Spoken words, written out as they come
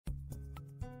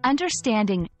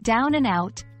Understanding Down and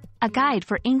Out, a guide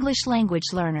for English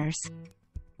language learners.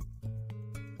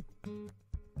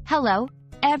 Hello,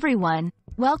 everyone.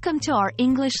 Welcome to our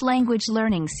English language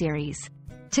learning series.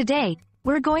 Today,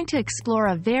 we're going to explore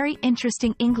a very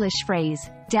interesting English phrase,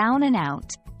 down and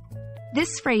out.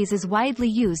 This phrase is widely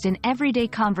used in everyday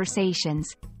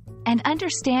conversations, and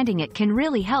understanding it can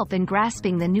really help in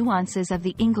grasping the nuances of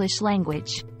the English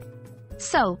language.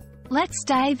 So, let's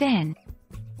dive in.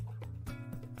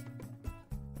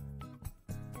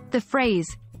 The phrase,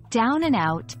 down and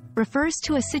out, refers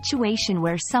to a situation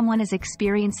where someone is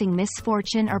experiencing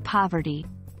misfortune or poverty.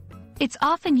 It's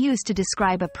often used to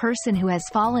describe a person who has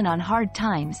fallen on hard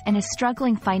times and is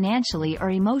struggling financially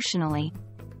or emotionally.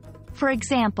 For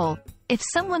example, if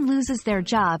someone loses their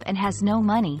job and has no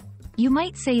money, you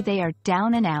might say they are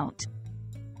down and out.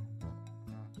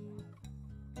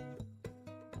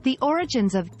 The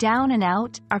origins of down and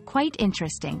out are quite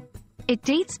interesting. It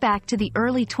dates back to the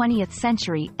early 20th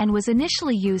century and was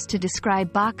initially used to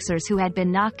describe boxers who had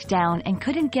been knocked down and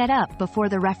couldn't get up before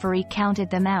the referee counted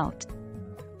them out.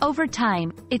 Over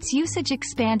time, its usage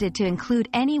expanded to include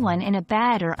anyone in a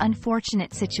bad or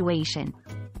unfortunate situation.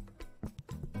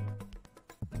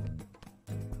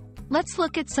 Let's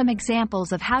look at some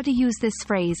examples of how to use this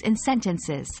phrase in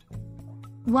sentences.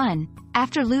 1.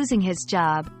 After losing his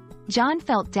job, John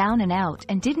felt down and out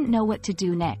and didn't know what to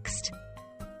do next.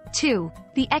 2.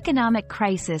 The economic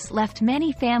crisis left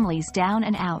many families down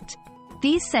and out.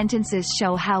 These sentences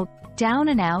show how down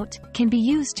and out can be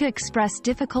used to express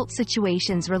difficult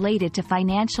situations related to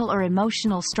financial or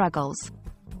emotional struggles.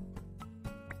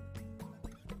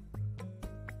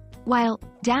 While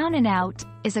down and out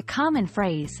is a common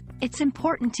phrase, it's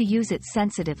important to use it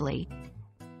sensitively.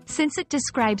 Since it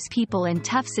describes people in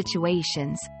tough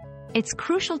situations, it's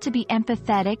crucial to be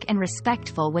empathetic and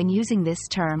respectful when using this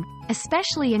term,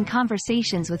 especially in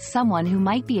conversations with someone who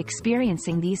might be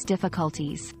experiencing these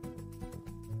difficulties.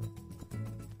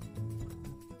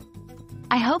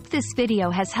 I hope this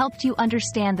video has helped you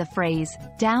understand the phrase,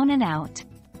 down and out.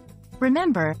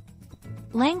 Remember,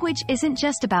 language isn't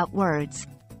just about words.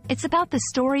 It's about the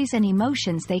stories and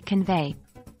emotions they convey.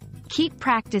 Keep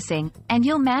practicing, and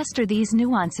you'll master these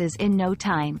nuances in no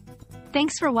time.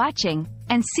 Thanks for watching,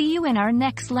 and see you in our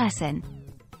next lesson.